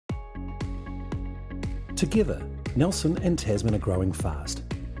Together, Nelson and Tasman are growing fast,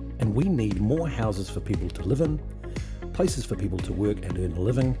 and we need more houses for people to live in, places for people to work and earn a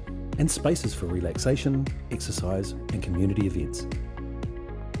living, and spaces for relaxation, exercise, and community events.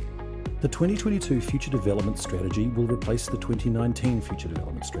 The 2022 Future Development Strategy will replace the 2019 Future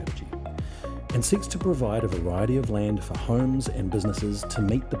Development Strategy and seeks to provide a variety of land for homes and businesses to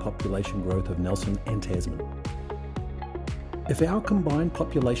meet the population growth of Nelson and Tasman. If our combined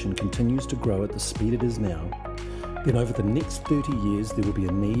population continues to grow at the speed it is now, then over the next 30 years there will be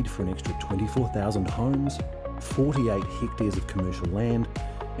a need for an extra 24,000 homes, 48 hectares of commercial land,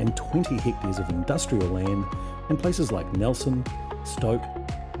 and 20 hectares of industrial land in places like Nelson, Stoke,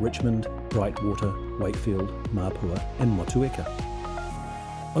 Richmond, Brightwater, Wakefield, Mapua and Motueka.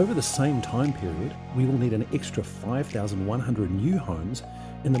 Over the same time period, we will need an extra 5,100 new homes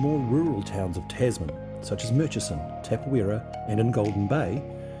in the more rural towns of Tasman, such as Murchison, Tapawera and in Golden Bay,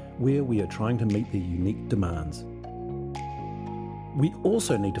 where we are trying to meet their unique demands. We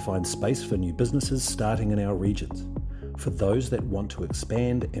also need to find space for new businesses starting in our regions, for those that want to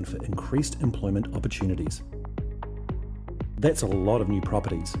expand and for increased employment opportunities. That's a lot of new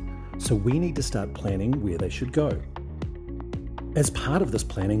properties, so we need to start planning where they should go. As part of this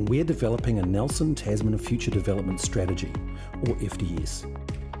planning, we're developing a Nelson Tasman Future Development Strategy, or FDS.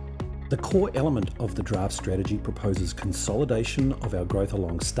 The core element of the draft strategy proposes consolidation of our growth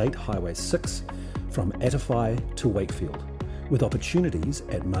along State Highway 6 from Atawhai to Wakefield, with opportunities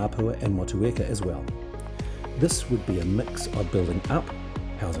at Mapua and Motueka as well. This would be a mix of building up,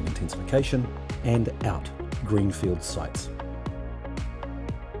 housing intensification, and out, greenfield sites.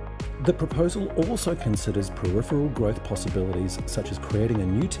 The proposal also considers peripheral growth possibilities such as creating a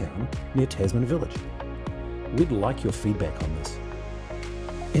new town near Tasman Village. We'd like your feedback on this.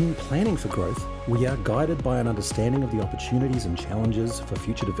 In planning for growth, we are guided by an understanding of the opportunities and challenges for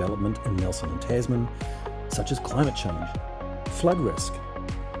future development in Nelson and Tasman, such as climate change, flood risk,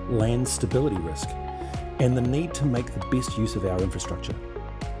 land stability risk, and the need to make the best use of our infrastructure.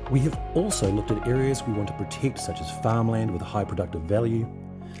 We have also looked at areas we want to protect, such as farmland with a high productive value,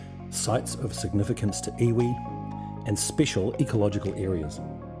 sites of significance to iwi, and special ecological areas.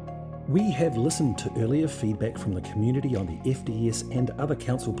 We have listened to earlier feedback from the community on the FDS and other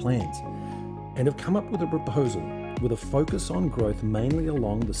council plans, and have come up with a proposal with a focus on growth mainly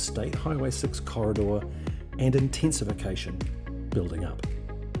along the State Highway 6 corridor and intensification, building up.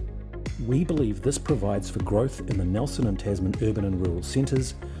 We believe this provides for growth in the Nelson and Tasman urban and rural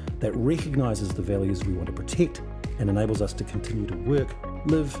centres that recognises the values we want to protect and enables us to continue to work,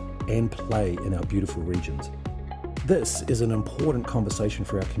 live and play in our beautiful regions. This is an important conversation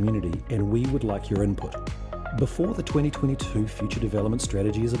for our community and we would like your input. Before the 2022 Future Development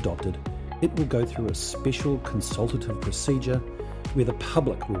Strategy is adopted, it will go through a special consultative procedure where the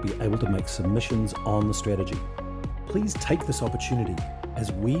public will be able to make submissions on the strategy. Please take this opportunity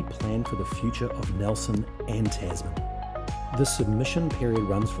as we plan for the future of Nelson and Tasman. The submission period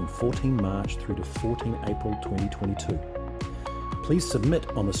runs from 14 March through to 14 April 2022. Please submit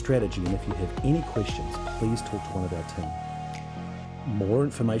on the strategy, and if you have any questions, please talk to one of our team. More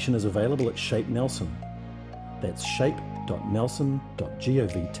information is available at Shape Nelson. That's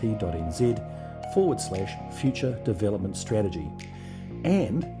shape.nelson.govt.nz/future development strategy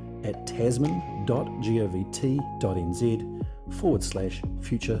and at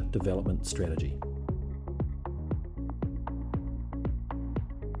tasman.govt.nz/future development strategy.